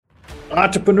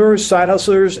Entrepreneurs, side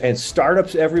hustlers, and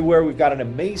startups everywhere. We've got an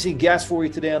amazing guest for you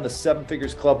today on the Seven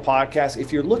Figures Club podcast.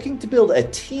 If you're looking to build a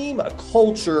team, a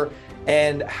culture,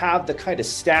 and have the kind of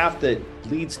staff that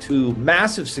leads to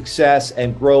massive success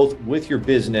and growth with your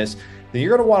business, then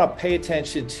you're going to want to pay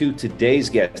attention to today's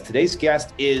guest. Today's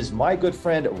guest is my good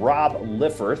friend, ROBB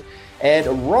LIFFERTH. And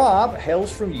ROBB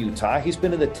hails from Utah. He's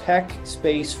been in the tech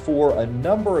space for a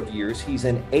number of years. He's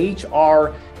an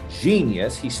HR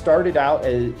genius. He started out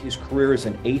his career as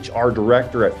an HR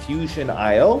director at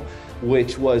Fusion.io,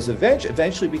 which was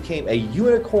eventually became a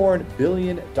unicorn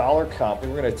billion-dollar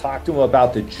company. We're going to talk to him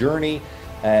about the journey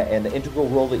and the integral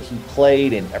role that he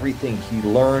played and everything he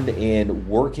learned in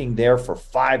working there for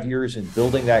 5 years and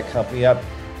building that company up.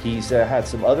 He's had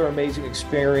some other amazing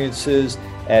experiences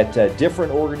at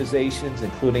different organizations,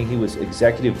 including he was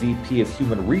Executive VP of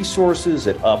Human Resources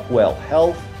at Upwell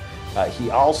Health. He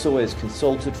also has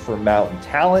consulted for Mountain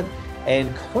Talent,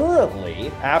 and currently,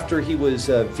 after he was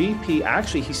VP,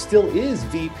 actually he still is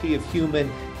VP of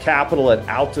Human Capital at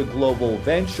Alta Global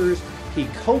Ventures. He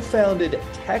co-founded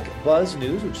Tech Buzz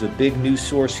News, which is a big news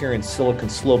source here in Silicon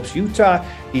Slopes, Utah.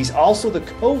 He's also the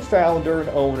co-founder and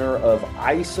owner of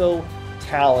ISO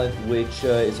Talent, which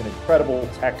is an incredible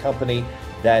tech company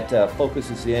that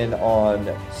focuses in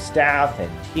on staff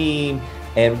and team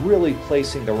and really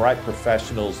placing the right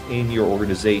professionals in your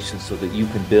organization so that you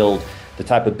can build the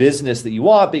type of business that you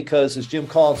want. Because as Jim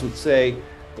Collins would say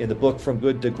in the book From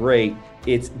Good to Great,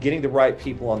 it's getting the right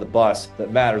people on the bus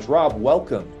that matters. ROBB,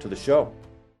 welcome to the show.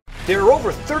 There are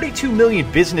over 32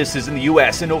 million businesses in the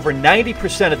U.S., and over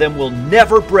 90% of them will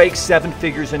never break seven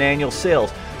figures in annual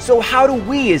sales. So how do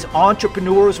we as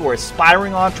entrepreneurs or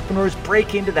aspiring entrepreneurs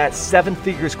break into that seven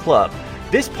figures club?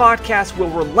 This podcast will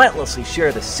relentlessly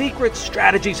share the secrets,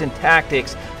 strategies, and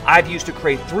tactics I've used to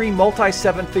create 3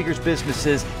 multi-seven figures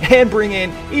businesses and bring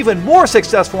in even more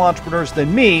successful entrepreneurs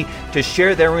than me to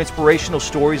share their inspirational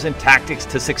stories and tactics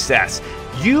to success.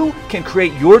 You can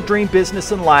create your dream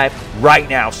business and life right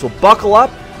now. So buckle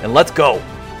up and let's go.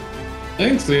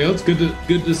 Thanks, Leo. It's good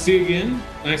to see you again.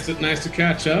 Nice to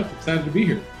catch up. Excited to be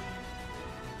here.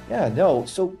 Yeah, no.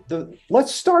 So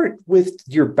let's start with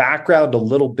your background a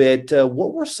little bit.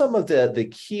 What were some of the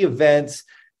key events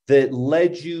that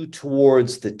led you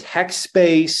towards the tech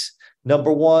space,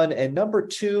 number one? And number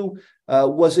two,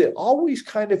 was it always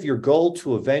kind of your goal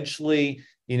to eventually,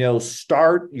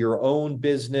 start your own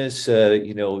business,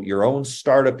 your own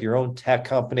startup, your own tech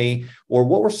company? Or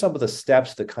what were some of the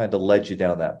steps that kind of led you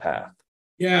down that path?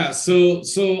 Yeah,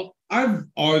 so I've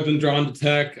always been drawn to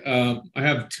tech. I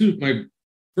have my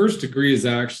first degree is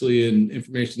actually in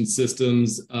information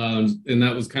systems, and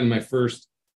that was kind of my first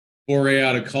foray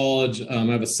out of college. I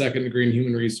have a second degree in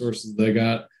human resources that I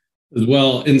got as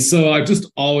well. And so I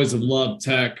just always have loved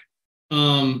tech.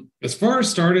 As far as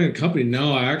starting a company,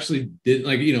 no, I actually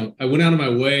didn't I went out of my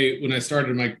way when I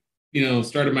started my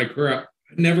career.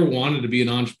 I never wanted to be an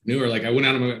entrepreneur. I went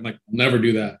out of my way, I'll never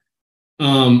do that.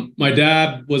 My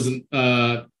dad wasn't,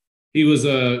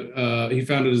 he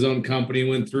founded his own company,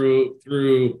 went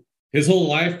through his whole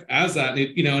life as that,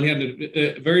 and he had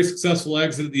a very successful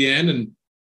exit at the end. And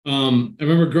I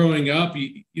remember growing up,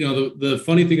 the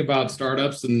funny thing about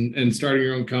startups and starting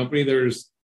your own company, there's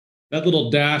that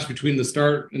little dash between the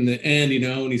start and the end.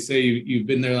 When you say you've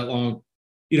been there that long,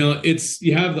 you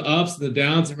have the ups and the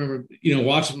downs. I remember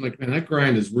watching, man, that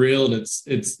grind is real, and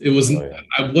it wasn't. Oh, yeah.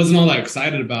 I wasn't all that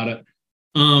excited about it,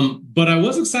 but I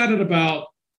was excited about.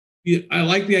 I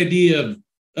like the idea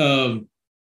of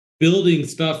building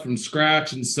stuff from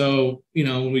scratch. And so,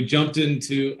 when we jumped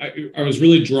into, I was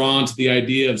really drawn to the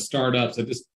idea of startups. I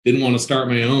just didn't want to start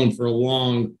my own for a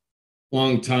long,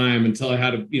 long time until I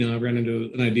had I ran into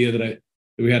an idea that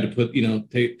we had to put,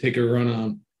 take a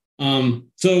run on.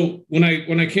 So when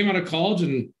I came out of college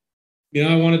and,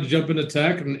 I wanted to jump into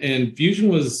tech, and Fusion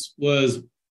was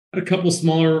had a couple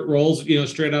smaller roles,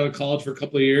 straight out of college for a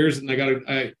couple of years. And I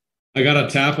got a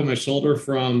tap on my shoulder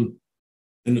from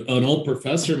an old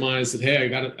professor of mine. I said,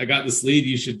 "Hey, I got this lead.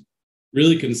 You should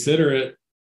really consider it."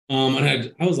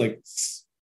 And I was like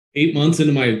 8 months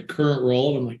into my current role,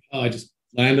 and I'm like, "Oh, I just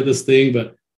landed this thing."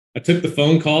 But I took the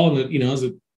phone call, and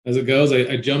as it goes,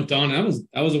 I jumped on. That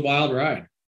was a wild ride.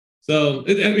 So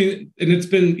and it's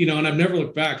been and I've never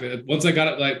looked back. Once I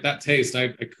got it, like that taste, I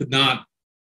could not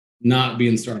be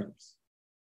in startups.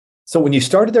 So when you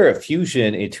started there at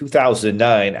Fusion in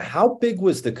 2009, how big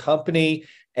was the company?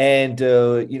 And,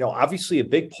 obviously a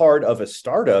big part of a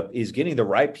startup is getting the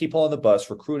right people on the bus,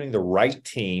 recruiting the right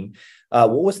team.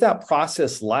 What was that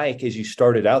process like as you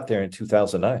started out there in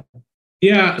 2009?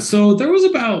 Yeah, so there was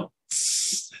about,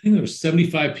 I think there were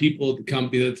 75 people at the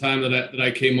company at the time that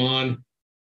I came on.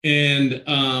 And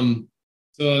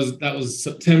that was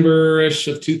September-ish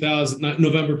of 2009,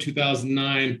 November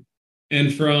 2009.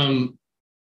 And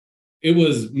it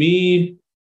was me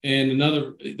and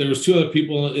there was two other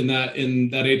people in that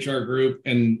HR group.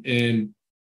 And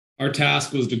our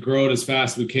task was to grow it as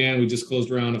fast as we can. We just closed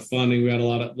a round of funding. We had a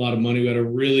lot of money. We had a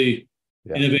really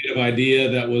innovative idea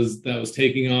that was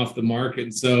taking off the market.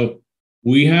 And so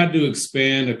we had to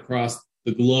expand across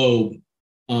the globe.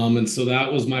 And so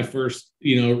that was my first,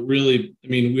 really,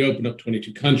 we opened up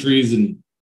 22 countries, and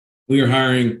we were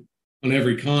hiring on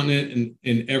every continent and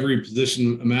in every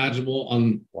position imaginable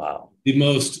on the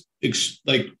most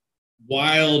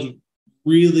wild,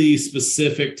 really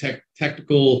specific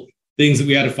technical things that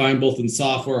we had to find, both in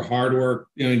software, hardware,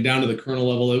 down to the kernel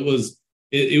level. It was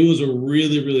a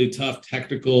really, really tough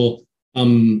technical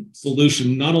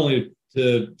solution, not only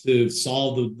to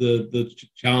solve the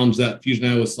challenge that Fusion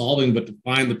AI was solving, but to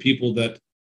find the people that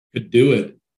could do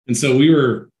it. And so we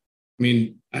were,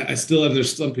 I still have,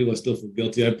 there's some people I still feel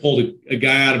guilty. I pulled a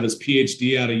guy out of his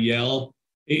PhD out of Yale,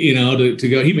 to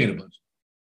go, he made a bunch.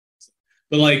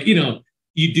 But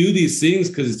you do these things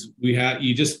because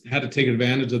you just had to take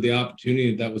advantage of the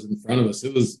opportunity that was in front of us.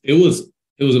 It was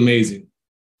amazing.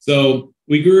 So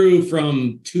we grew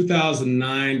from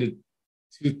 2009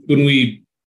 to when we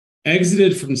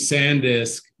exited from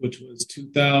SanDisk, which was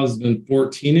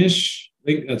 2014-ish. I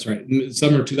think that's right.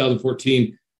 Summer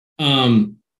 2014.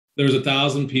 There was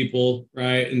 1,000 people,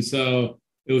 right? And so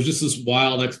it was just this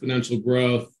wild exponential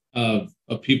growth of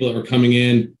people that were coming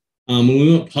in. When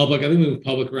we went public, I think we went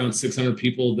public around 600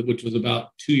 people, which was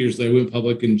about 2 years later. We went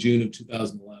public in June of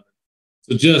 2011.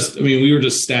 So we were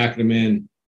just stacking them in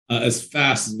as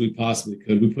fast as we possibly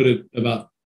could. We put about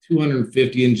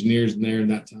 250 engineers in there in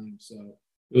that time. So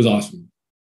it was awesome.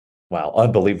 Wow,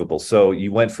 unbelievable. So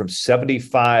you went from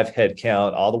 75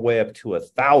 headcount all the way up to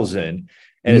 1,000.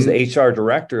 And as the HR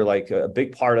director, a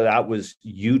big part of that was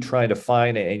you trying to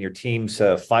find, and your team's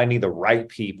finding the right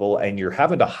people, and you're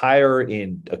having to hire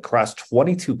across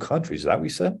 22 countries. Is that what you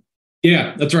said?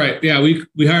 Yeah, that's right. Yeah, we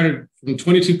hired from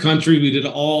 22 countries. We did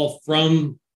it all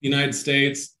from the United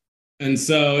States. And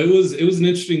so it was an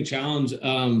interesting challenge.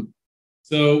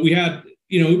 So we had,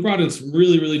 we brought in some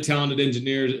really, really talented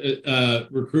engineers,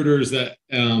 recruiters that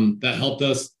helped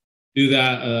us do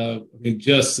that.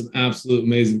 Just some absolute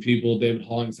amazing people. David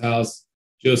Hollingshouse,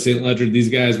 Joe St. Ledger. These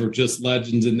guys were just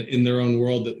legends in their own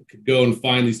world that could go and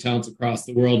find these talents across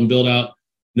the world and build out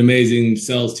an amazing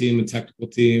sales team and technical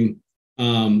team.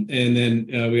 And then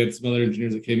we had some other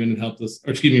engineers that came in and helped us,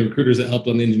 recruiters that helped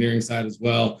on the engineering side as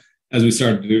well as we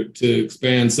started to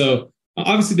expand. So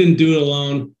obviously didn't do it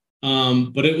alone,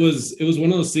 but it was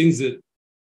one of those things that I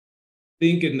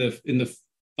think in the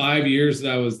 5 years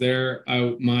that I was there,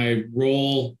 my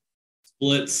role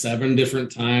split 7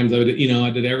 different times. I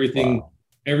did everything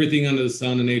under the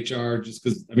sun in HR, just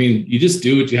because you just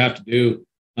do what you have to do.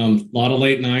 A lot of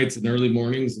late nights and early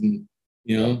mornings, and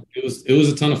it was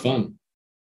a ton of fun.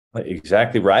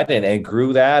 Exactly right, and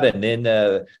grew that, and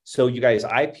then so you guys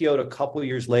IPO'd a couple of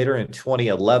years later in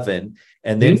 2011,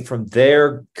 and then from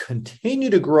there continue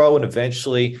to grow, and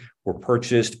eventually were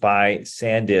purchased by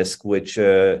SanDisk, which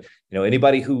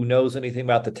anybody who knows anything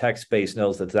about the tech space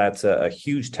knows that that's a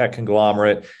huge tech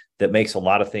conglomerate that makes a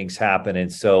lot of things happen.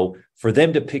 And so for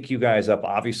them to pick you guys up,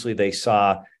 obviously they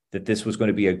saw that this was going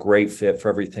to be a great fit for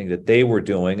everything that they were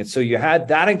doing. And so you had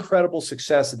that incredible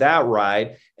success, that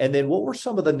ride. And then what were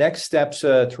some of the next steps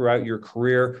throughout your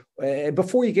career? And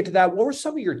before you get to that, what were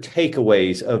some of your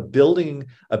takeaways of building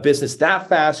a business that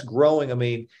fast growing?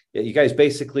 You guys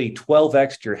basically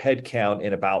 12x'd your headcount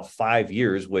in about 5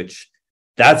 years, which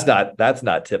that's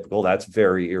not typical. That's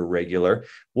very irregular.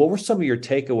 What were some of your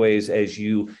takeaways as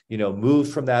you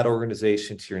moved from that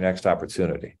organization to your next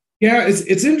opportunity? Yeah,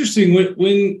 it's interesting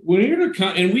when you're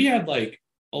and we had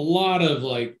a lot of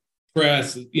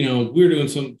press. We were doing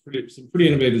some pretty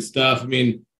innovative stuff.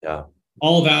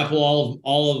 All of Apple,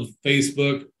 all of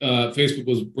Facebook. Facebook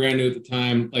was brand new at the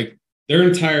time. Their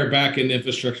entire backend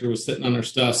infrastructure was sitting on their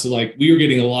stuff. So we were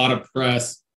getting a lot of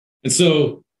press, and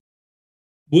so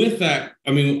with that,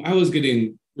 I was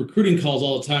getting recruiting calls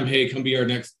all the time. Hey, come be our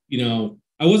next. I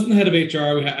wasn't the head of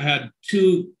HR. I had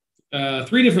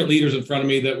 3 different leaders in front of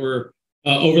me that were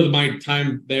over my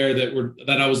time there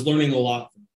that I was learning a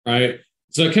lot from, right?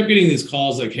 So I kept getting these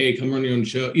calls hey, come run your own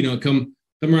show, come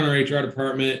run our HR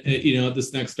department, at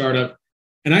this next startup.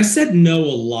 And I said no a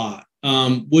lot,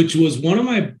 which was one of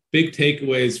my big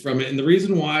takeaways from it. And the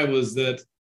reason why was that,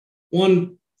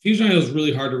 one, Fusion AI is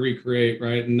really hard to recreate,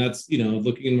 right? And that's,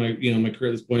 looking in my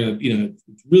career at this point,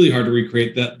 it's really hard to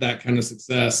recreate that kind of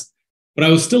success. but I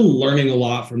was still learning a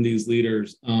lot from these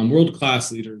leaders,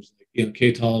 world-class leaders, like,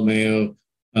 Kay Tolomeo,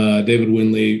 David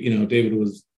Winley. David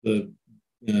was the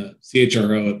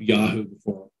CHRO at Yahoo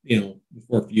before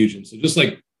Fusion. So just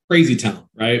like crazy talent,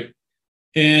 right?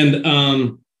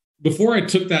 And before I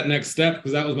took that next step,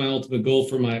 because that was my ultimate goal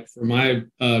for my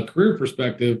career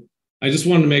perspective, I just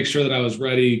wanted to make sure that I was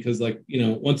ready, because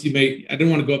once I didn't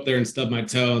want to go up there and stub my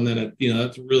toe, and then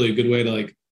that's really a good way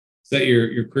to set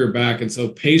your career back. And so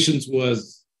patience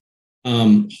was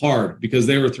hard, because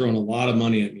they were throwing a lot of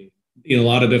money at me, a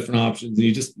lot of different options, and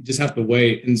you just have to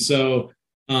wait. And so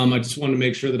I just wanted to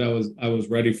make sure that I was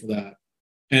ready for that,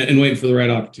 and waiting for the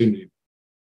right opportunity.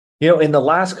 In the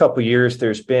last couple of years,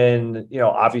 there's been,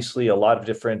 obviously a lot of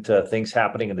different things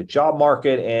happening in the job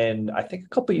market. And I think a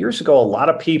couple of years ago, a lot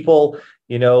of people,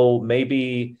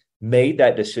 maybe made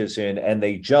that decision and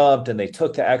they jumped and they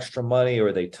took the extra money,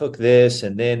 or they took this.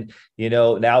 And then,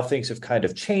 now things have kind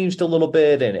of changed a little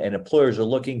bit, and employers are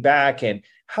looking back. And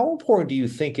how important do you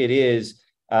think it is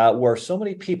where so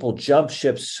many people jump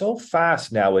ship so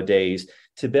fast nowadays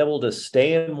to be able to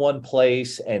stay in one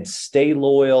place and stay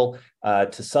loyal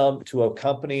to a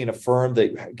company and a firm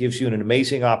that gives you an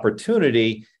amazing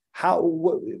opportunity?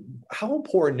 How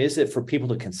important is it for people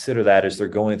to consider that as they're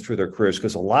going through their careers?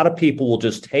 Because a lot of people will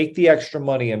just take the extra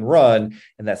money and run,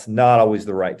 and that's not always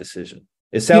the right decision.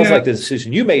 It sounds like the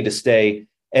decision you made to stay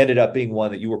ended up being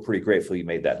one that you were pretty grateful you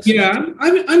made that decision. Yeah,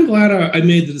 I'm glad I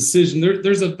made the decision.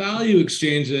 There's a value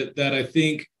exchange that I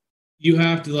think you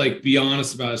have to be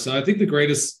honest about it. So I think the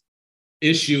greatest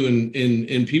issue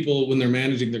in people when they're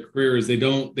managing their career is they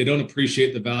don't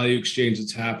appreciate the value exchange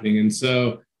that's happening. And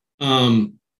so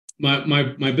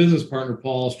my business partner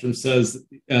Paul Ostrom says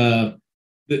the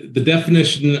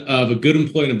definition of a good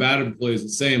employee and a bad employee is the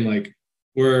same,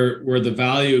 where the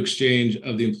value exchange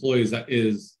of the employees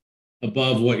is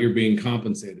above what you're being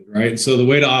compensated, right? And so the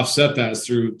way to offset that is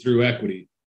through equity.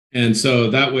 And so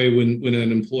that way, when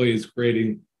an employee is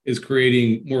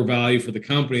creating more value for the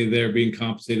company, they're being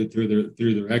compensated through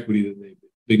their equity that they've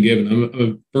been given. I'm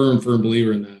a firm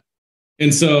believer in that.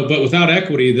 And so, but without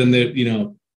equity, then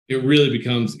it really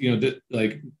becomes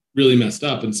really messed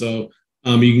up. And so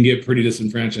you can get pretty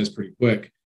disenfranchised pretty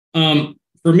quick.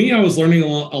 For me, I was learning a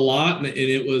lot,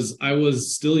 and I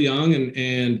was still young,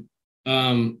 and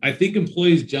I think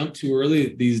employees jump too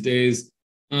early these days.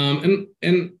 And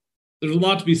there's a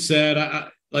lot to be said.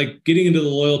 Like getting into the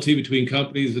loyalty between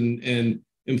companies and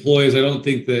employees, I don't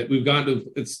think that we've gotten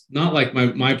to, it's not like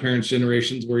my parents'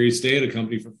 generations where you stay at a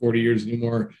company for 40 years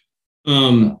anymore.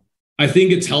 I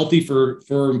think it's healthy for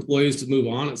employees to move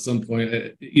on at some point,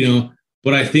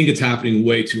 but I think it's happening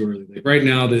way too early. Like right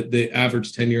now, the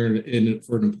average tenure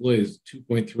for an employee is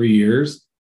 2.3 years.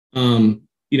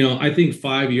 I think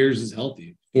 5 years is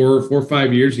healthy. 4 or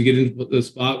 5 years, you get into the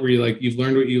spot where you've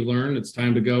learned what you've learned. It's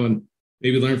time to go and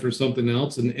maybe learn for something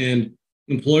else, and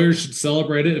employers should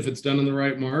celebrate it if it's done in the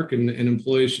right mark, and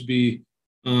employees should be,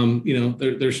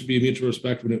 there should be a mutual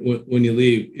respect when you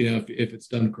leave, if it's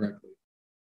done correctly.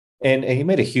 And you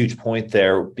made a huge point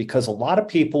there, because a lot of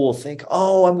people will think,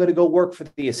 oh, I'm going to go work for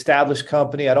the established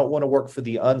company. I don't want to work for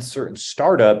the uncertain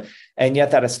startup. And yet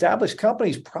that established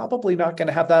company is probably not going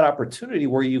to have that opportunity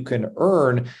where you can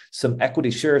earn some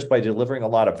equity shares by delivering a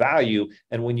lot of value.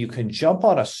 And when you can jump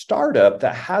on a startup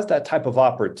that has that type of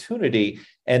opportunity,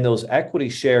 and those equity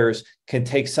shares can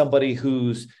take somebody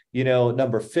who's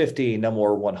number 50,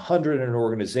 number 100 in an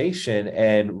organization,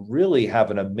 and really have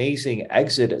an amazing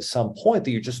exit at some point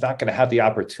that you're just not going to have the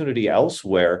opportunity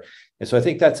elsewhere. And so I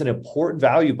think that's an important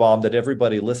value bomb that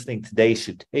everybody listening today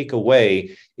should take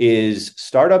away, is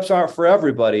startups aren't for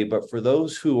everybody, but for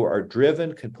those who are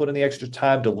driven, can put in the extra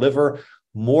time, deliver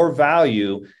more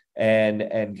value,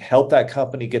 and help that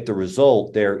company get the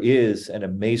result, there is an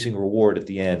amazing reward at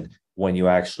the end when you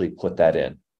actually put that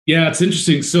in. Yeah, it's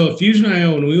interesting. So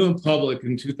Fusion.io, when we went public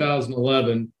in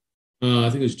 2011, I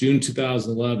think it was June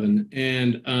 2011,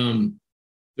 and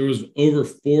there was over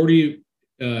 40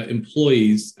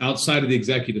 employees outside of the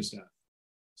executive staff.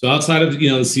 So outside of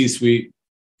the C-suite,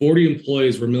 40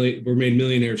 employees were made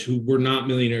millionaires who were not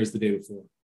millionaires the day before.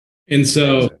 And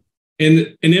so,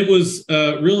 and it was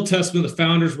a real testament. The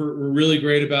founders were really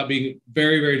great about being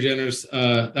very, very generous.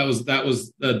 That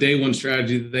was the day one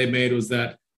strategy that they made, was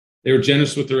that they were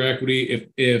generous with their equity.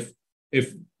 If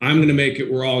I'm going to make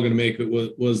it, we're all going to make it,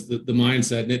 was the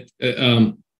mindset.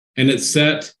 And it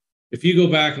set, if you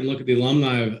go back and look at the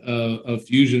alumni of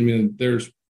Fusion, I mean,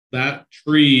 there's that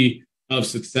tree of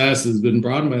success has been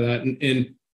broadened by that.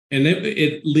 And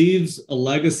it leaves a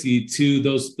legacy to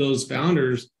those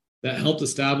founders that helped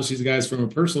establish these guys from a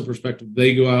personal perspective.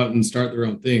 They go out and start their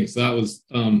own thing. So that was,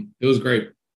 it was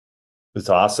great. It's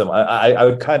awesome. I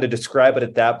would kind of describe it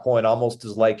at that point almost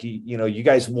as like, you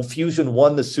guys, well, Fusion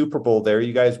won the Super Bowl there.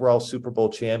 You guys were all Super Bowl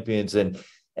champions. And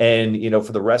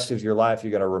for the rest of your life,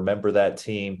 you're going to remember that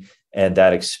team and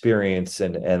that experience.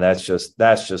 And that's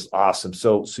just awesome.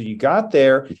 So you got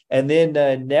there. And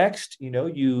then next,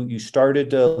 you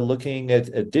started looking at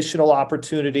additional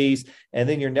opportunities. And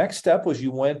then your next step was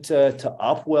you went to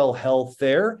Upwell Health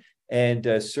there,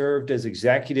 and served as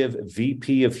executive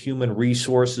VP of human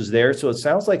resources there. So it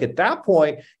sounds like at that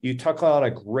point, you took on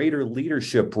a greater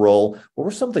leadership role. What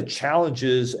were some of the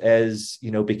challenges as,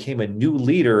 became a new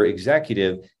leader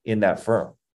executive in that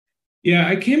firm? Yeah,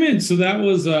 I came in. So that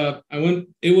was,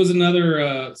 it was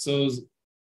another,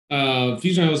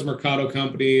 Fusion was a Mercado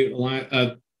company.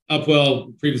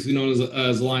 Upwell, previously known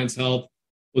as Alliance Health,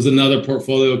 was another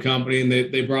portfolio company. And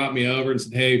they brought me over and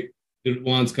said, hey,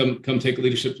 wants come take a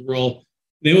leadership role.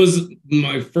 And it was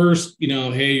my first,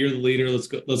 hey, you're the leader. Let's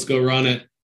go run it.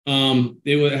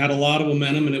 It had a lot of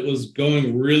momentum, and it was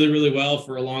going really, really well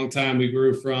for a long time. We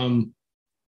grew from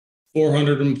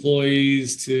 400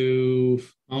 employees to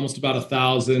almost about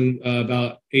 1,000,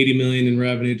 about 80 million in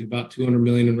revenue to about 200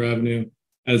 million in revenue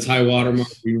at its high watermark.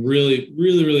 We really,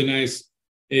 really, really nice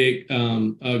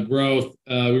growth.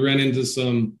 We ran into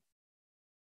some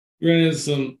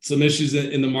issues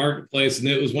in the marketplace, and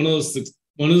it was one of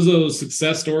those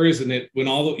success stories, and it when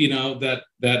all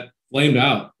that flamed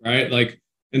out, right?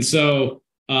 And so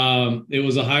it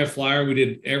was a high flyer. We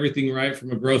did everything right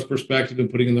from a growth perspective and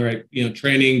putting in the right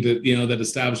training to that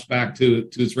established back to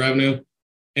its revenue.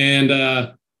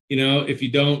 And if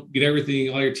you don't get everything,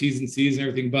 all your T's and C's and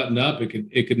everything buttoned up,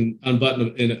 it can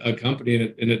unbutton a company,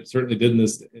 and it certainly did in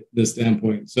this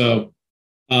standpoint. So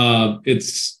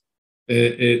there's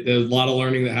a lot of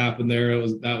learning that happened there.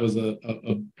 That was a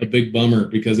big bummer,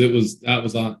 because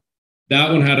that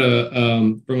one had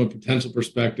from a potential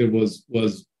perspective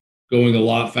was going a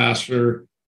lot faster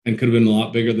and could have been a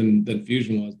lot bigger than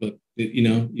Fusion was. But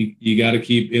you got to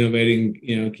keep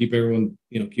innovating, keep everyone,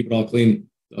 keep it all clean.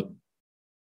 So.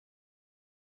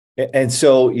 And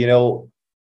so,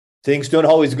 things don't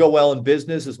always go well in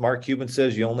business. As Mark Cuban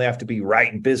says, you only have to be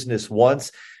right in business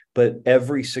once. But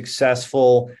every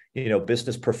successful,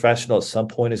 business professional at some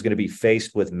point is going to be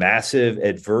faced with massive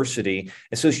adversity.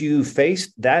 And so you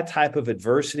faced that type of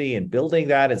adversity and building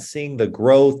that and seeing the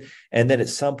growth. And then at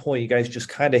some point, you guys just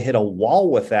kind of hit a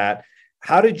wall with that.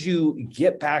 How did you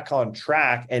get back on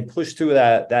track and push through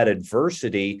that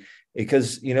adversity?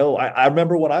 Because, I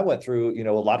remember when I went through,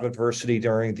 a lot of adversity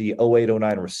during the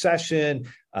 08-09 recession.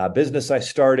 Business I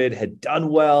started had done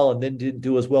well and then didn't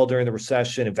do as well during the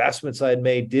recession. Investments I had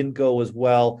made didn't go as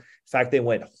well. In fact, they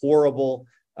went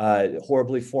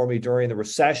horribly for me during the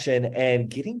recession. And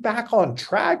getting back on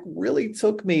track really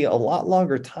took me a lot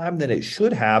longer time than it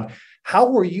should have. How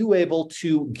were you able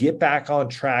to get back on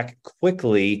track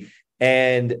quickly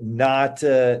and not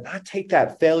take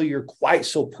that failure quite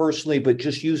so personally, but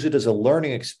just use it as a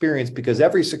learning experience? Because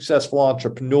every successful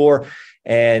entrepreneur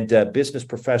and business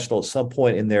professional at some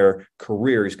point in their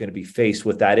career is going to be faced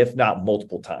with that, if not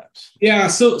multiple times. Yeah.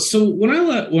 So when I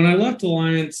left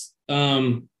Alliance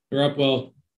or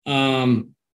Upwell, I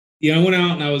went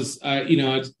out and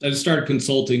I just started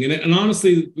consulting, and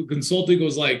honestly, consulting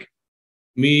was like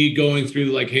me going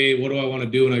through hey, what do I want to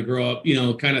do when I grow up,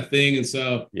 kind of thing. And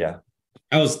so yeah.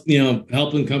 I was,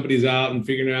 helping companies out and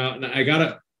figuring it out. And I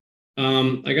got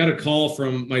a call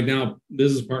from my now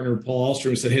business partner, Paul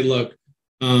Alstrom, who said, hey, look,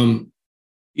 come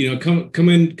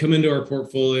into our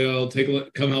portfolio, take a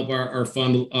look, come help our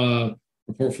fund, our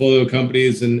portfolio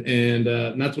companies. And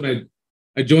that's when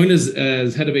I joined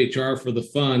as head of HR for the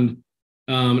fund.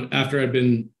 After I'd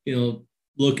been,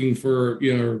 looking for,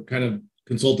 kind of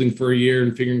consulting for a year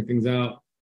and figuring things out.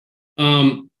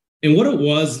 And what it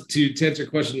was, to answer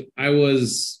your question, I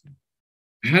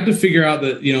had to figure out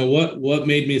that, what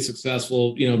made me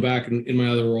successful, back in my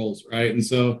other roles. Right. And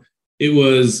so it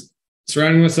was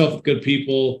surrounding myself with good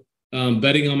people,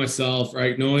 betting on myself,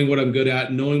 right. Knowing what I'm good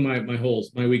at, knowing my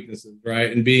holes, my weaknesses,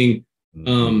 right. And being,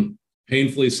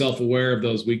 painfully self-aware of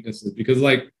those weaknesses, because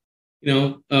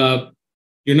you're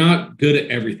not good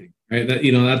at everything. Right. That,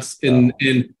 that's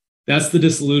and that's the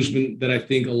disillusionment that I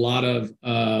think a lot of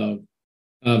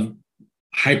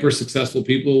hyper successful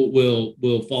people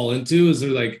will fall into, is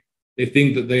they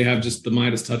think that they have just the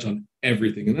Midas touch on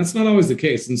everything, and that's not always the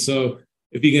case. And so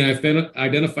if you can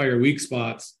identify your weak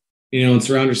spots, and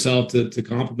surround yourself to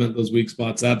complement those weak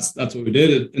spots, that's what we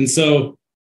did. And so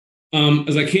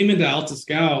as I came into Alta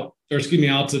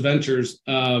Ventures,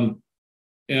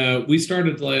 we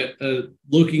started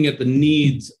looking at the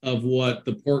needs of what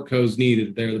the portcos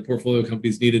needed there, the portfolio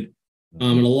companies needed.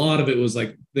 And a lot of it was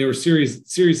like they were series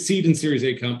seed and series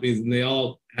A companies, and they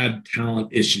all had talent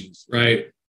issues, right?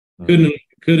 Couldn't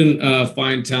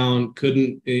find talent,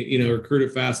 couldn't recruit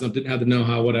it fast enough, didn't have the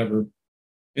know-how, whatever.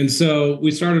 And so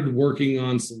we started working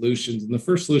on solutions, and the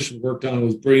first solution we worked on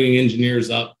was bringing engineers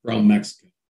up from Mexico.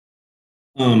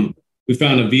 We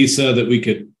found a visa that we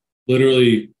could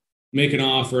literally make an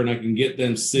offer, and I can get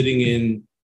them sitting in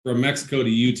from Mexico to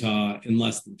Utah in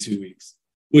less than 2 weeks,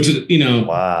 which is,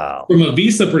 wow, from a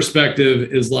visa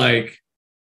perspective is like,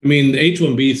 I mean, the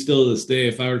H-1B still to this day,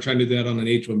 if I were trying to do that on an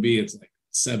H-1B, it's like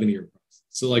a 7-year process.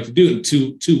 So like to do it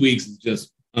in two weeks is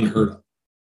just unheard of.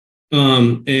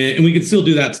 And we can still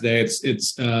do that today.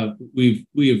 We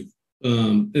didn't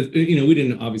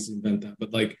obviously invent that,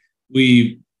 but like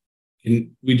we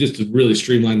just really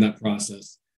streamlined that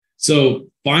process. So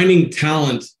finding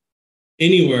talent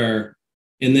anywhere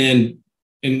and then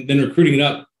recruiting it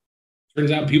up, turns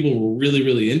out people were really,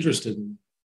 really interested in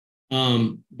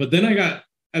it. But then I got,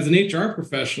 as an HR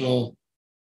professional,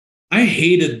 I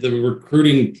hated the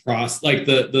recruiting process, like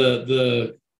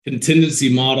the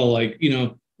contingency model. Like,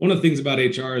 one of the things about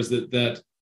HR is that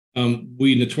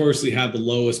we notoriously have the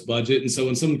lowest budget. And so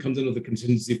when someone comes in with a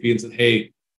contingency fee and said,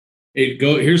 hey,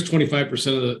 here's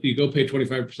 25% you go pay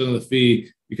 25% of the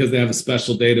fee because they have a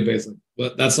special database.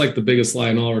 But that's like the biggest lie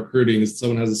in all recruiting is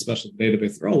someone has a special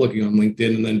database. They're all looking on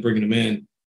LinkedIn and then bringing them in.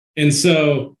 And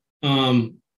so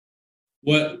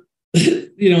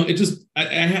it just,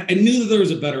 I knew that there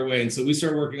was a better way. And so we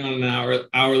started working on an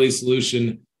hourly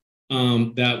solution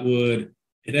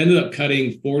it ended up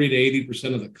cutting 40 to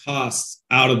 80% of the costs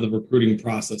out of the recruiting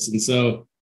process. And so,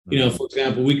 for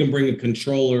example, we can bring a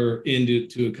controller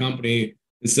to a company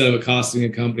instead of it costing a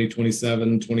company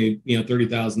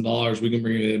 $30,000. We can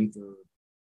bring it in for,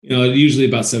 usually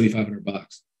about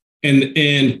 $7,500.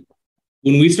 And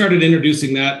when we started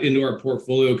introducing that into our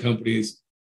portfolio companies,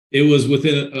 it was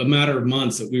within a matter of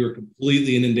months that we were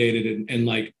completely inundated and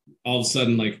like all of a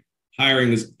sudden like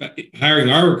hiring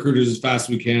our recruiters as fast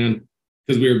as we can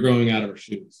because we were growing out of our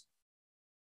shoes.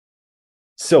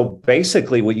 So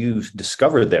basically what you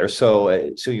discovered there, so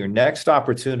your next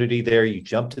opportunity there, you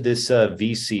jump to this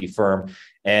VC firm.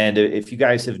 And if you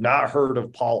guys have not heard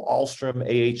of Paul Ahlstrom,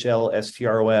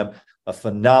 AHLSTROM, a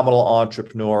phenomenal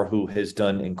entrepreneur who has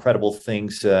done incredible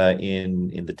things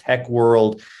in the tech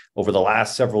world over the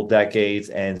last several decades.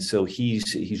 And so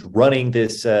he's running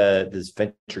this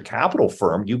venture capital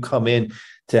firm. You come in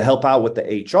to help out with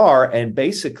the HR, and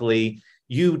basically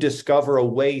you discover a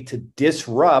way to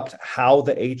disrupt how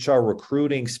the HR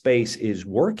recruiting space is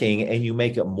working, and you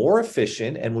make it more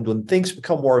efficient. And when things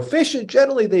become more efficient,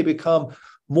 generally they become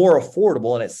more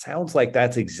affordable. And it sounds like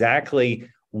that's exactly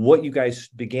what you guys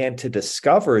began to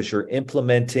discover as you're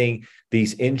implementing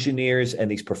these engineers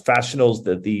and these professionals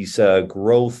that these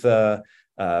growth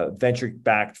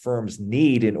venture-backed firms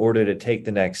need in order to take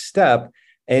the next step.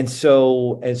 And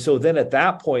so then at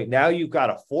that point, now you've got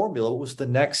a formula. What was the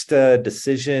next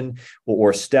decision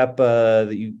or step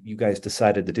that you guys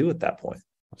decided to do at that point?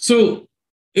 So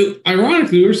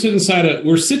ironically, I'm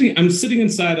sitting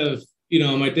inside of,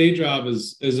 my day job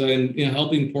is in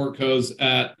helping portcos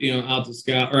at Alta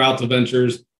Scout or Alta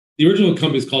Ventures. The original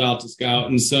company is called Alta Scout,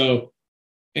 and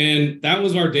that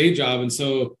was our day job. And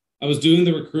so I was doing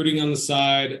the recruiting on the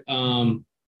side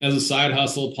as a side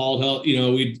hustle. Paul helped.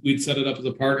 We'd set it up as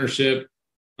a partnership.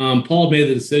 Paul made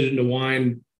the decision to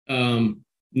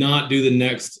not do his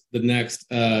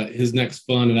next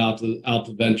fund at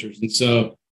Alta Ventures, and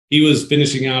so he was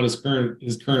finishing out his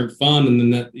current fund,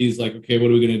 and then he's like, okay,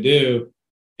 what are we going to do?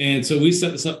 And so we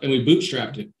set this up and we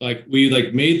bootstrapped it. Like we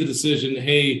made the decision,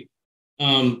 hey,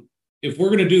 if we're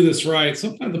going to do this right,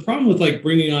 sometimes the problem with like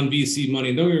bringing on VC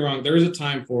money, don't get me wrong, there is a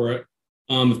time for it,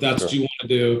 if that's what you want to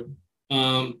do.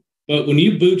 But when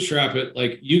you bootstrap it,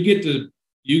 like you get to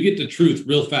truth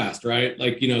real fast, right?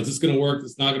 Like, is this going to work?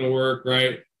 It's not going to work,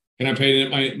 right? Can I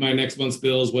pay my next month's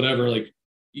bills? Whatever. Like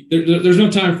there's no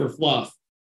time for fluff.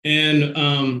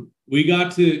 And we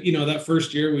got to, that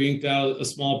first year we inked out a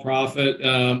small profit.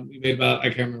 We made about, I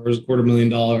can't remember, it was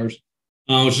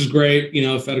 $250,000, which is great.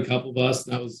 Fed a couple of us.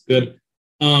 That was good.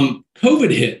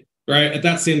 COVID hit right at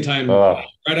that same time, right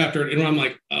after, and I'm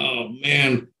like, oh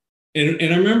man. And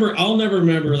I remember, I'll never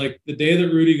remember like the day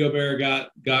that Rudy Gobert got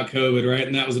COVID, right?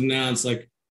 And that was announced, like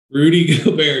Rudy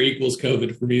Gobert equals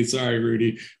COVID for me. Sorry,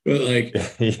 Rudy. But like,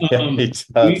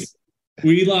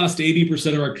 we lost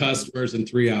 80% of our customers in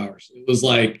 3 hours. It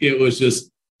was just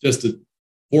a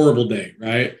horrible day,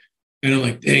 right? And I'm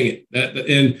like, dang it.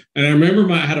 And I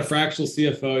remember I had a fractional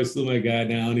CFO. He's still my guy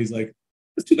now. And he's like,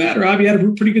 it's too bad, Rob. You had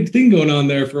a pretty good thing going on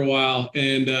there for a while.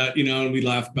 And, and we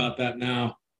laugh about that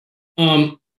now.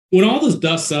 when all this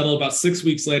dust settled, about 6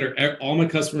 weeks later, all my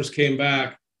customers came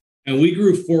back, and we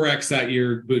grew 4x that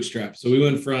year bootstrap. So we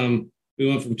went from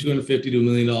 250 to $1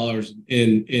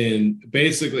 million in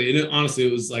basically, and honestly,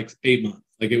 it was like 8 months.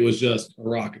 Like, it was just a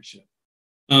rocket ship.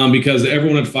 Because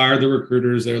everyone had fired the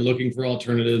recruiters, they're looking for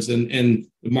alternatives, and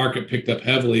the market picked up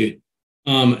heavily.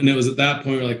 And it was at that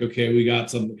point we're like, okay, we got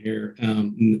something here.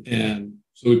 And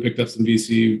so we picked up some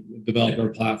VC, developed our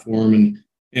platform,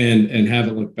 and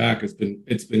haven't looked back.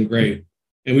 It's been great.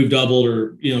 And we've doubled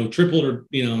or, tripled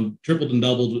and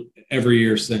doubled every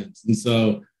year since. And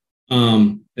so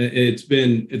it's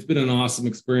been an awesome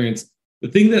experience. The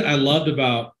thing that I loved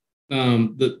about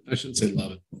I shouldn't say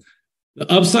love it.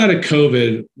 The upside of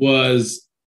COVID was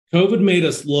COVID made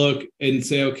us look and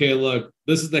say, okay, look,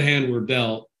 this is the hand we're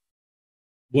dealt.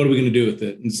 What are we going to do with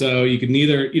it? And so you can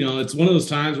either, it's one of those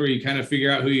times where you kind of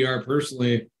figure out who you are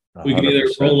personally. 100%. We can either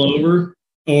roll over,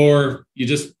 or you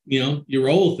just, you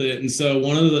roll with it. And so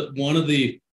one of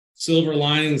the silver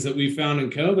linings that we found in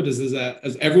COVID is that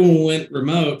as everyone went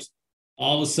remote,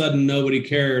 all of a sudden nobody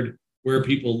cared where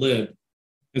people lived.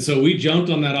 And so we jumped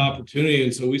on that opportunity.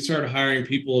 And so we started hiring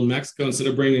people in Mexico instead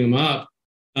of bringing them up,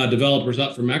 developers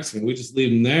up from Mexico. We just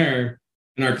leave them there.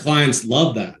 And our clients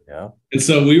love that. Yeah. And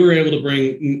so we were able to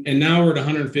bring, and now we're at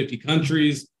 150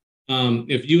 countries.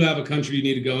 If you have a country you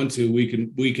need to go into, we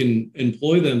can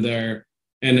employ them there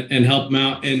and help them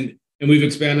out. And we've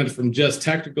expanded from just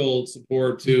technical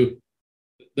support to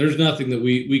there's nothing that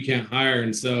we can't hire.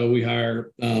 And so we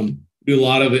hire, do a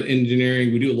lot of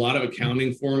engineering. We do a lot of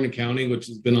foreign accounting, which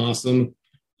has been awesome.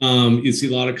 You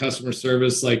see a lot of customer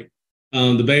service. Like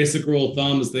the basic rule of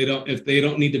thumb is if they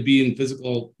don't need to be in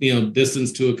physical,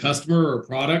 distance to a customer or a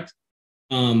product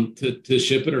to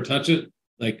ship it or touch it,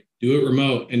 like do it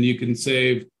remote, and you can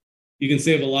save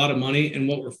a lot of money. And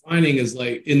what we're finding is,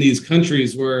 like, in these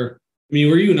countries where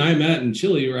you and I met in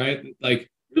Chile, right?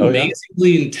 Like,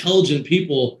 amazingly intelligent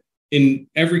people in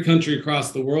every country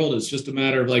across the world. It's just a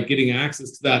matter of like getting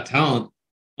access to that talent.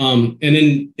 And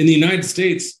in the United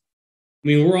States,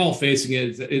 we're all facing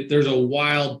it. There's a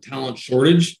wild talent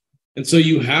shortage. And so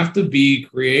you have to be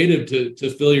creative to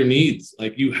fill your needs.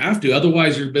 Like, you have to,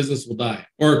 otherwise your business will die.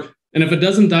 And if it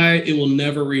doesn't die, it will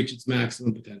never reach its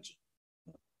maximum potential.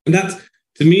 And that's,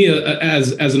 to me,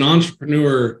 as an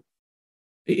entrepreneur,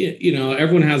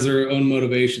 everyone has their own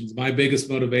motivations. My biggest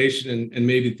motivation and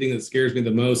maybe the thing that scares me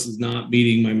the most is not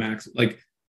meeting my max. Like,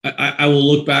 I will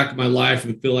look back at my life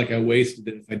and feel like I wasted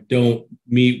it if I don't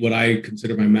meet what I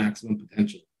consider my maximum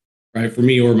potential, right? For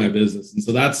me or my business. And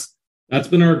so that's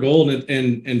been our goal.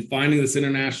 And finding this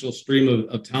international stream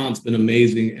of talent's been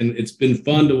amazing. And it's been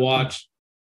fun to watch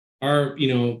our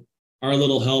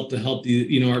little help to help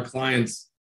our clients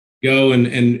go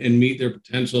and meet their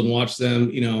potential, and watch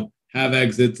them, have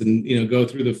exits and, go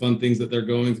through the fun things that they're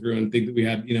going through, and think that we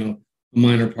had, a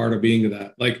minor part of being of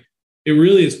that. Like, it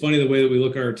really is funny the way that we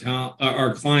look at our talent,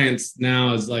 our clients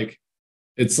now is like,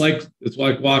 it's like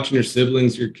watching your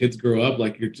siblings, your kids grow up.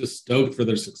 Like, you're just stoked for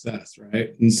their success.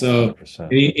 Right. And so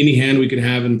any hand we can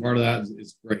have in part of that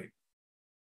is great.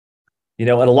 And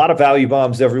a lot of value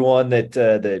bombs, everyone,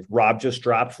 that Rob just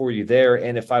dropped for you there.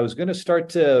 And if I was going to start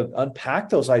to unpack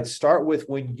those, I'd start with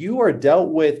when you are dealt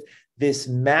with this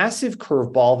massive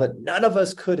curveball that none of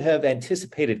us could have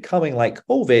anticipated coming, like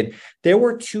COVID. There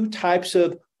were two types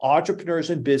of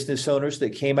entrepreneurs and business owners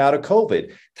that came out of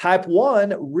COVID. Type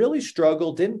 1 really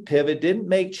struggled, didn't pivot, didn't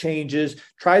make changes,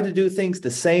 tried to do things the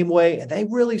same way, and they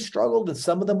really struggled, and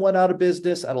some of them went out of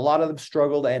business, and a lot of them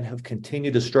struggled and have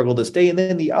continued to struggle this day. And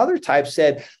then the other type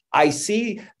said, I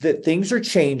see that things are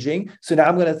changing, so now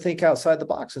I'm going to think outside the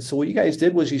box. And so what you guys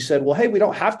did was you said, well, hey, we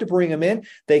don't have to bring them in.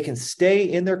 They can stay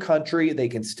in their country. They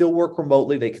can still work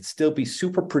remotely. They can still be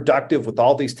super productive with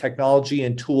all these technology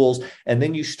and tools. And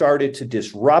then you started to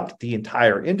disrupt the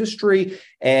entire industry,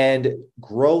 and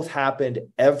growth happened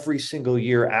every single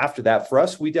year after that. For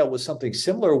us, we dealt with something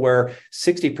similar where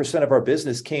 60% of our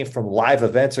business came from live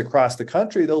events across the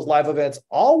country. Those live events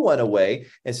all went away.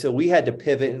 And so we had to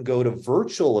pivot and go to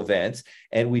virtual events.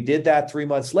 And we did that 3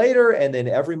 months later. And then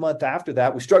every month after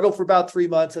that, we struggled for about 3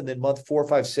 months. And then month 4,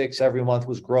 5, 6, every month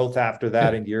was growth after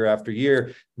that. And year after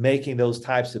year, making those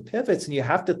types of pivots. And you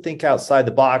have to think outside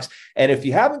the box. And if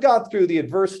you haven't gone through the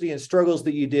adversity and struggles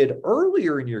that you did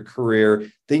earlier in your career,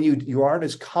 then you aren't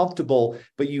as comfortable,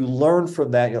 but you learn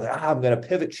from that. You're like, I'm going to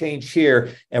pivot, change here,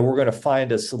 and we're going to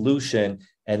find a solution.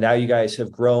 And now you guys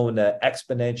have grown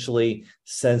exponentially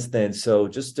since then. So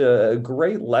just a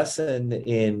great lesson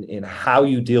in how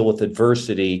you deal with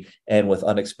adversity and with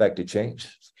unexpected change.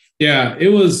 Yeah, it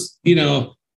was,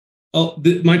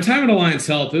 My time at Alliance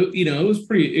Health,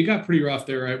 it got pretty rough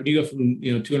there, right? When you go from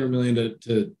 200 million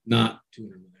to not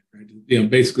 200 million, right?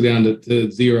 Basically down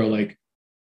to zero. Like,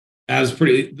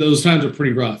 those times are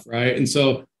pretty rough, right? And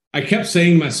so I kept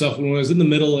saying to myself when I was in the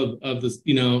middle of this,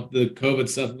 the COVID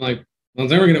stuff, I'm like, well,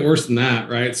 it's never gonna get worse than that,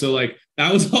 right? So like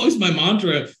that was always my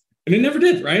mantra, and it never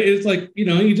did, right? It's like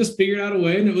you just figured out a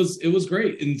way, and it was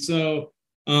great. And so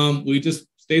we just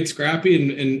stayed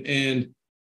scrappy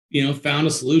and found a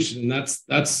solution. And that's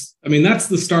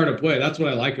the startup way. That's what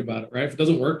I like about it, right? If it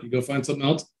doesn't work, you go find something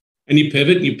else and you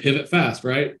pivot, and you pivot fast,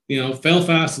 right? Fail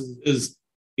fast is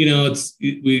it's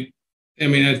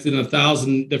in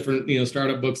 1,000 different,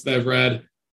 startup books that I've read.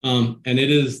 And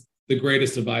it is the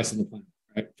greatest advice on the planet,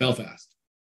 right? Fail fast.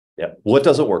 Yeah. What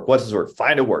doesn't work? What doesn't work?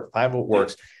 Find what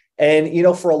works. And,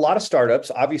 for a lot of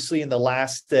startups, obviously in the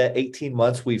last 18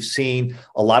 months, we've seen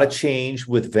a lot of change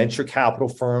with venture capital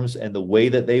firms and the way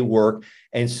that they work.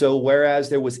 And so whereas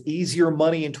there was easier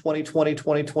money in 2020,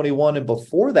 2021, and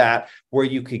before that, where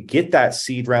you could get that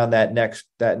seed round, that next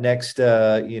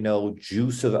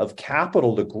juice of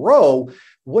capital to grow,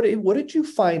 what did you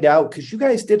find out? Because you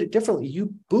guys did it differently.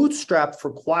 You bootstrapped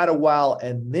for quite a while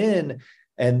and then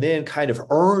kind of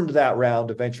earned that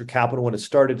round of venture capital when it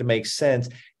started to make sense.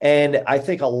 And I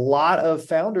think a lot of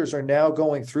founders are now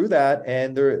going through that,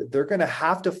 and they're going to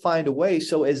have to find a way.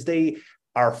 So as they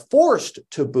are forced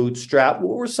to bootstrap,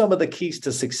 what were some of the keys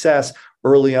to success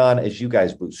early on as you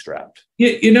guys bootstrapped?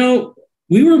 Yeah,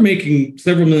 we were making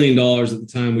several $1 million at the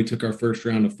time we took our first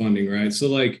round of funding, right? So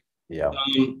like, yeah.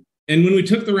 And when we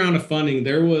took the round of funding,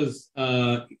 it was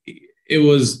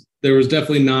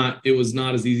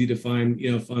not as easy to find,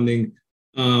 funding.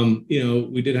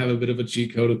 We did have a bit of a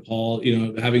cheat code with Paul,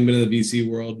 having been in the VC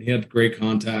world. He had great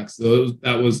contacts. So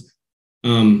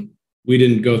we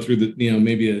didn't go through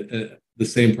the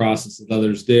same process that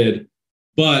others did,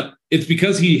 but it's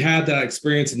because he had that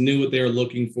experience and knew what they were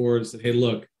looking for. And said, hey,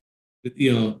 look,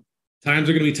 times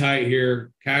are going to be tight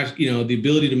here. Cash, the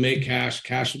ability to make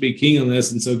cash will be king on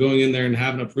this. And so going in there and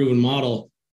having a proven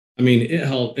model, it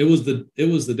helped. It was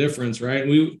the difference, right?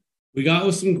 And we got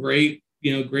with some great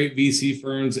VC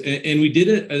firms, and we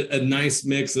did a nice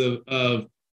mix of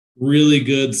really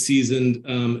good seasoned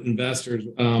investors.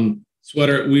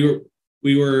 Sweater, we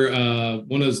were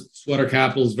one of Sweater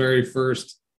Capital's very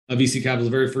first VC Capital's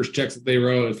very first checks that they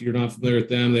wrote. If you're not familiar with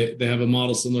them, they have a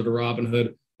model similar to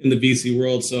Robinhood in the VC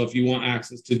world. So if you want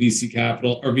access to VC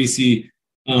capital or VC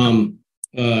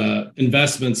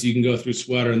investments, you can go through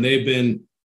Sweater, and they've been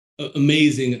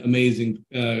amazing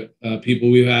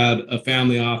people. We've had a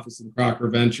family office in Crocker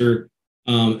Venture,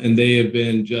 and they have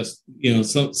been just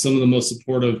some of the most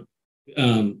supportive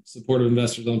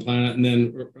investors on the planet. And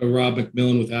then Rob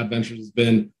McMillan with Adventures has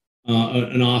been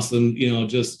an awesome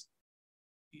just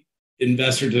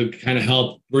investor to kind of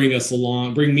help bring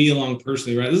me along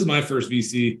personally, right? This is my first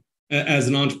VC as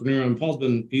an entrepreneur, and Paul's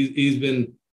he's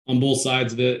been on both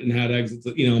sides of it and had exits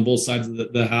on both sides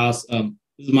of the house.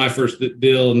 This is my first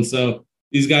deal. And so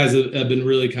these guys have been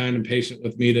really kind and patient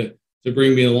with me to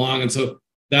bring me along. And so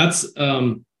that's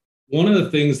one of the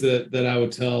things that I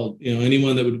would tell,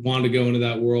 anyone that would want to go into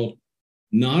that world.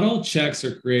 Not all checks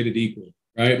are created equal,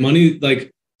 right? Money,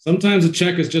 like sometimes a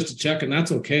check is just a check, and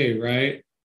that's okay, right?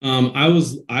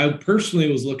 I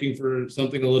personally was looking for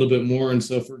something a little bit more. And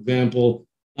so, for example,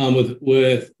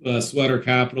 with Sweater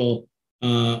Capital,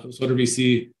 Sweater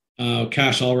VC,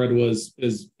 Cash Allred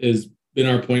is been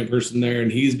our point person there,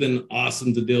 and he's been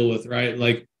awesome to deal with, right?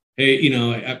 Like, hey,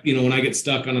 when I get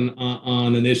stuck on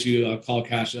an issue, I'll call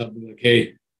Cash up and be like,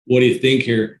 hey, what do you think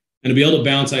here? And to be able to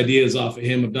bounce ideas off of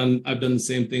him, I've done the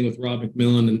same thing with Rob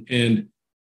McMillan, and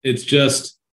it's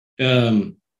just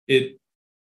for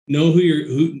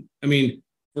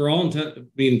all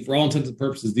intents and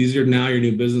purposes, these are now your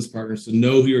new business partners. So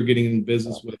know who you're getting in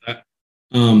business with.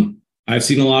 I've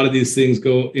seen a lot of these things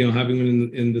go, having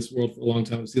been in this world for a long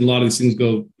time, I've seen a lot of these things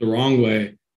go the wrong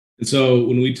way. And so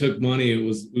when we took money,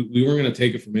 we weren't going to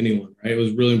take it from anyone, right? It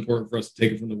was really important for us to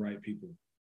take it from the right people.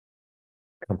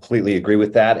 Completely agree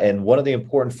with that. And one of the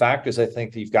important factors I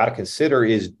think that you've got to consider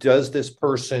is, does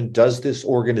this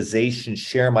organization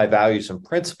share my values and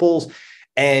principles?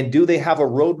 And do they have a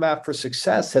roadmap for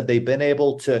success? Have they been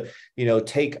able to,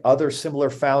 take other similar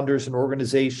founders and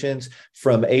organizations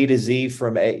from A to Z,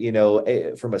 from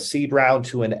a seed round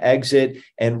to an exit,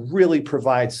 and really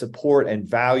provide support and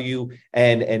value,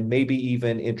 and maybe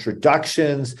even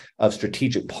introductions of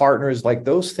strategic partners? Like,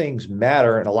 those things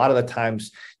matter. And a lot of the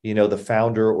times, the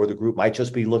founder or the group might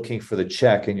just be looking for the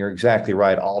check. And you're exactly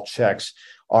right. All checks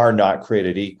are not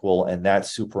created equal, and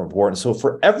that's super important. So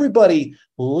for everybody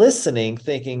listening,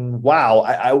 thinking, wow,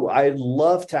 I'd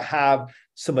love to have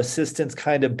some assistance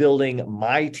kind of building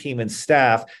my team and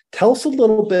staff. Tell us a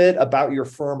little bit about your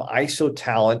firm, ISO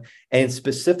Talent, and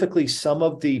specifically some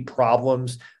of the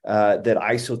problems that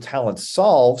ISO Talent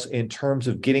solves in terms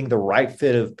of getting the right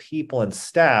fit of people and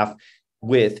staff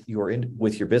with your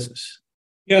business.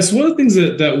 Yeah, so one of the things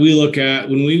that we look at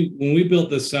when we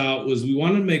built this out was we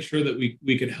wanted to make sure that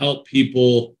we could help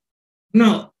people.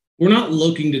 We're not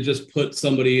looking to just put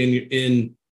somebody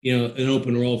in an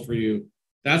open role for you.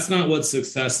 That's not what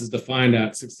success is defined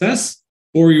at. Success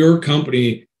for your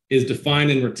company is defined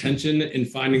in retention and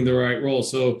finding the right role.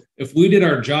 So if we did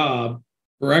our job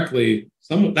correctly,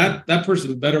 that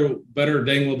person better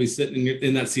dang well be sitting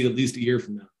in that seat at least a year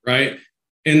from now, right?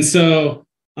 And so,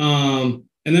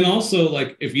 and then also,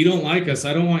 like, if you don't like us,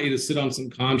 I don't want you to sit on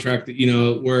some contract that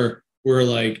where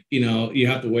like you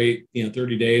have to wait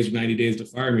 30 days or 90 days to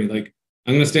fire me. Like,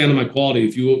 I'm going to stand on my quality.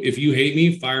 If you hate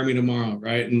me, fire me tomorrow,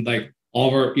 right? And like, all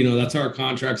of our, that's how our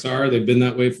contracts are. They've been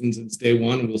that way since day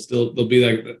one, and they'll be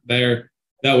like that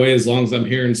way as long as I'm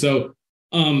here. And so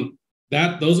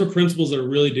those are principles that are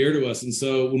really dear to us. And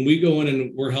so when we go in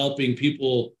and we're helping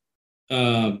people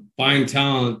find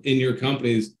talent in your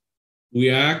companies, we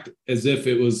act as if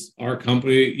it was our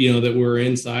company, that we're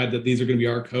inside, that these are going to be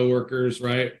our coworkers,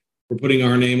 right? We're putting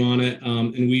our name on it,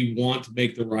 and we want to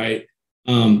make the right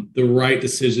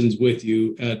decisions with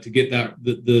you to get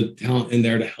the talent in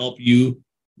there to help you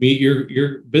meet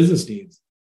your business needs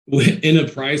in a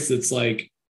price that's like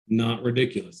not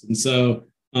ridiculous. And so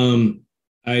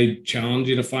I challenge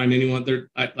you to find anyone there.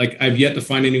 I've yet to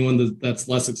find anyone that's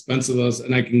less expensive than us,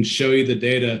 and I can show you the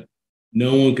data.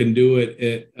 No one can do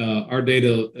it. Our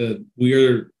data,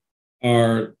 we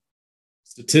are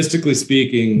statistically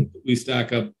speaking, we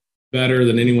stack up better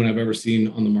than anyone I've ever seen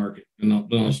on the market. And I'll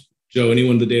show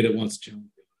anyone the data wants to challenge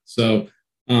it. So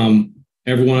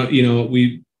everyone,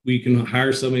 we can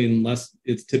hire somebody in less.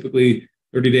 It's typically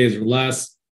 30 days or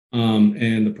less,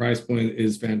 and the price point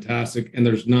is fantastic. And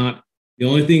there's not the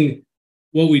only thing.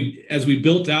 As we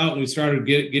built out and we started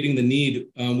getting the need,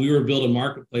 we were building a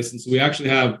marketplace, and so we actually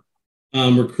have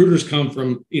recruiters come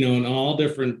from in all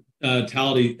different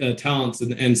talents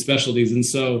and specialties. And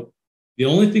so the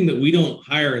only thing that we don't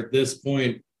hire at this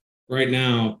point right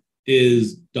now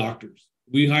is doctors.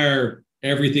 We hire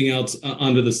everything else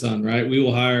under the sun, right? We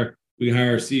hire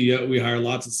CEO, we hire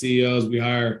lots of CEOs, we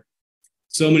hire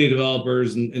so many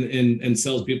developers and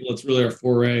salespeople. It's really our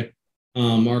foray,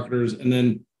 marketers, and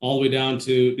then all the way down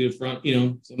to the front,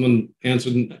 someone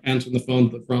answering the phone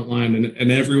at the front line,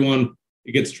 and everyone,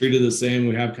 it gets treated the same.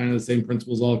 We have kind of the same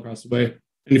principles all across the way.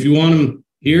 And if you want them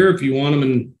here, if you want them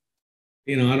in,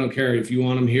 I don't care if you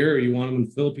want them here or you want them in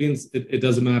the Philippines, it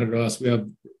doesn't matter to us.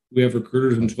 We have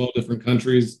recruiters in 12 different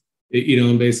countries,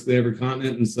 in basically every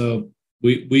continent. And so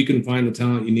we can find the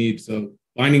talent you need. So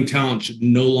finding talent should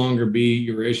no longer be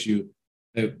your issue.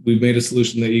 We've made a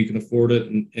solution that you can afford it,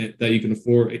 and that you can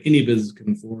afford, any business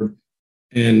can afford,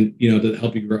 and, to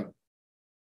help you grow.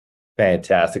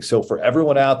 Fantastic. So for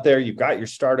everyone out there, you've got your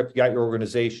startup, you got your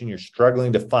organization, you're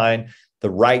struggling to find the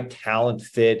right talent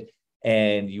fit,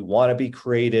 and you want to be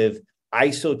creative.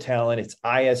 ISO Talent, it's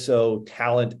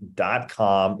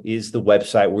isotalent.com is the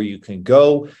website where you can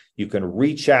go, you can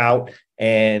reach out.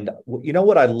 And you know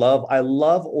what I love? I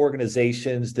love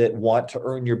organizations that want to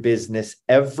earn your business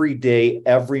every day,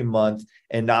 every month,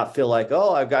 and not feel like,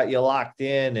 oh, I've got you locked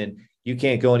in and you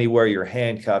can't go anywhere, you're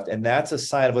handcuffed. And that's a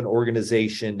sign of an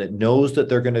organization that knows that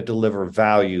they're going to deliver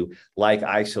value like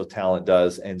ISO Talent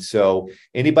does. And so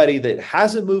anybody that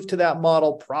hasn't moved to that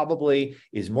model probably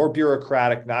is more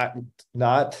bureaucratic,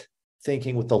 not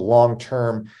thinking with the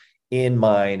long-term in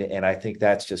mind. And I think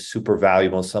that's just super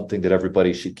valuable and something that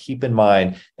everybody should keep in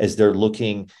mind as they're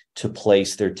looking to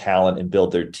place their talent and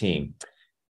build their team.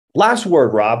 Last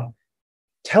word, Rob.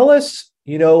 Tell us,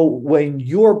 when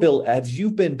as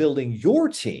you've been building your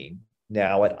team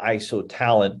now at ISO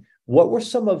Talent, what were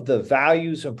some of the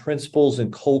values and principles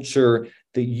and culture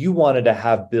that you wanted to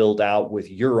have build out with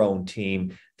your own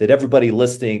team that everybody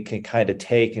listening can kind of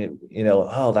take and,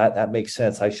 oh, that makes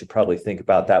sense. I should probably think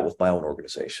about that with my own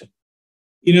organization.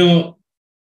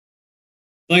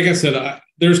 Like I said,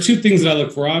 there's two things that I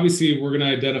look for. Obviously, we're going to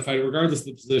identify, regardless of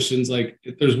the positions, like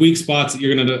if there's weak spots that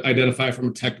you're going to identify from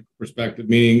a technical perspective,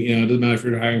 meaning, it doesn't matter if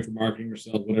you're hiring for marketing or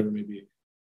sales, whatever it may be.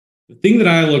 The thing that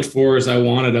I looked for is I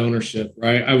wanted ownership,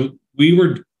 right? We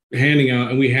were handing out,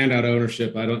 and we hand out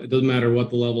ownership. It doesn't matter what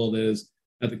the level it is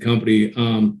at the company.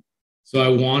 So I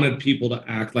wanted people to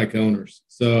act like owners.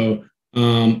 So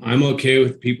I'm okay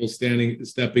with people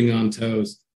stepping on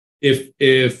toes.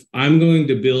 if I'm going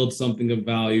to build something of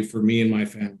value for me and my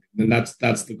family, then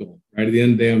that's the goal, right? At the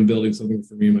end of the day, I'm building something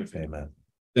for me and my family. Amen.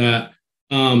 That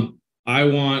I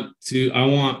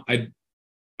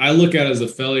look at it as a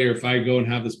failure if I go and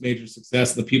have this major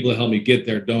success, the people that help me get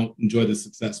there don't enjoy the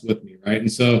success with me, right?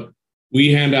 And so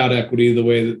we hand out equity the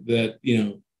way that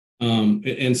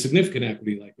and significant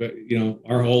equity, like,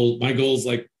 my goal is,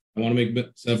 like, I want to make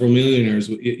several millionaires,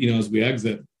 as we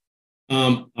exit.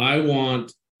 I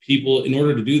want people, in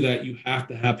order to do that, you have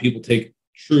to have people take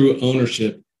true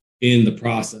ownership in the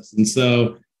process. And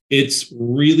so it's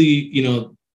really,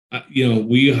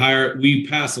 we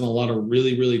pass on a lot of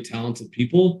really, really talented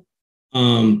people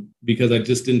because I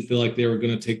just didn't feel like they were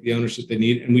going to take the ownership they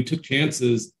need. And we took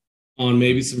chances on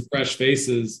maybe some fresh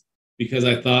faces because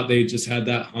I thought they just had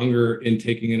that hunger in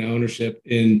taking an ownership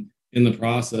in the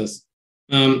process.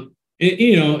 And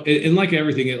like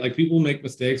everything, like, people make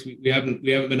mistakes. We haven't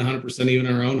been 100%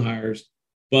 even our own hires,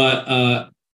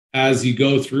 but as you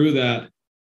go through that,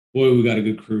 boy, we got a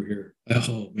good crew here.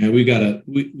 Oh man, we've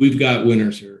got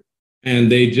winners here, and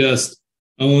they just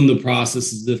own the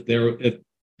process as if they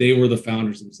were the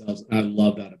founders themselves. And I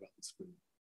love that about this group.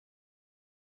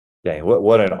 Dang,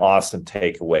 what an awesome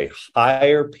takeaway.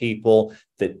 Hire people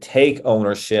that take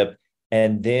ownership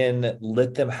and then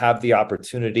let them have the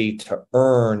opportunity to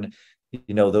earn,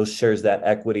 those shares, that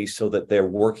equity, so that they're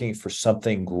working for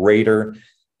something greater,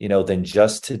 than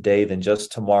just today, than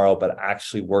just tomorrow, but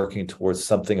actually working towards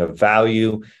something of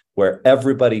value where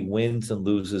everybody wins and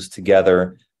loses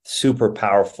together. Super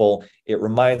powerful. It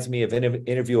reminds me of an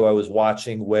interview I was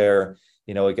watching where,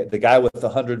 the guy with the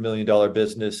 $100 million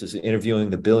business is interviewing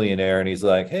the billionaire, and he's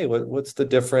like, hey, what's the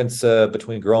difference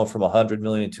between growing from 100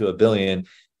 million to a billion?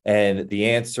 And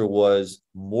the answer was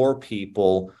more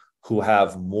people who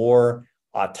have more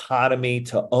autonomy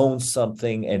to own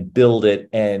something and build it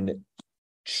and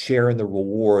sharing the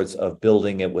rewards of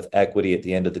building it with equity at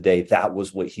the end of the day. That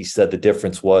was what he said the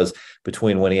difference was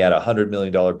between when he had a $100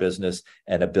 million business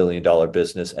and a $1 billion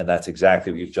business. And that's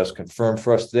exactly what you've just confirmed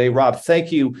for us today. Rob,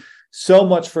 thank you so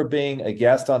much for being a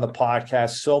guest on the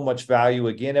podcast. So much value.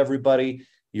 Again, everybody,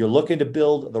 you're looking to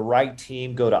build the right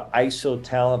team, go to ISO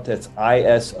Talent. That's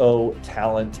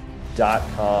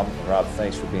isotalent.com. And Rob,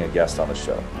 thanks for being a guest on the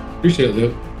show. Appreciate it,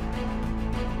 Luke.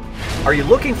 Are you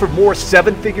looking for more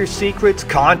seven-figure secrets,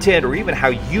 content, or even how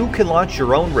you can launch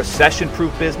your own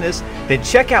recession-proof business? Then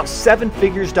check out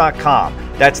sevenfigures.com.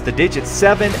 That's the digit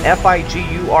 7,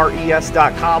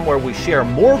 FIGURES.com, where we share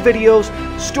more videos,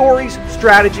 stories,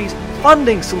 strategies,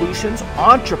 funding solutions,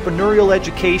 entrepreneurial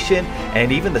education,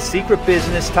 and even the secret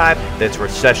business type that's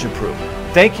recession-proof.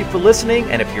 Thank you for listening,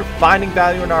 and if you're finding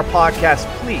value in our podcast,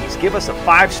 please give us a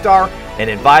 5-star and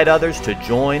invite others to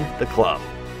join the club.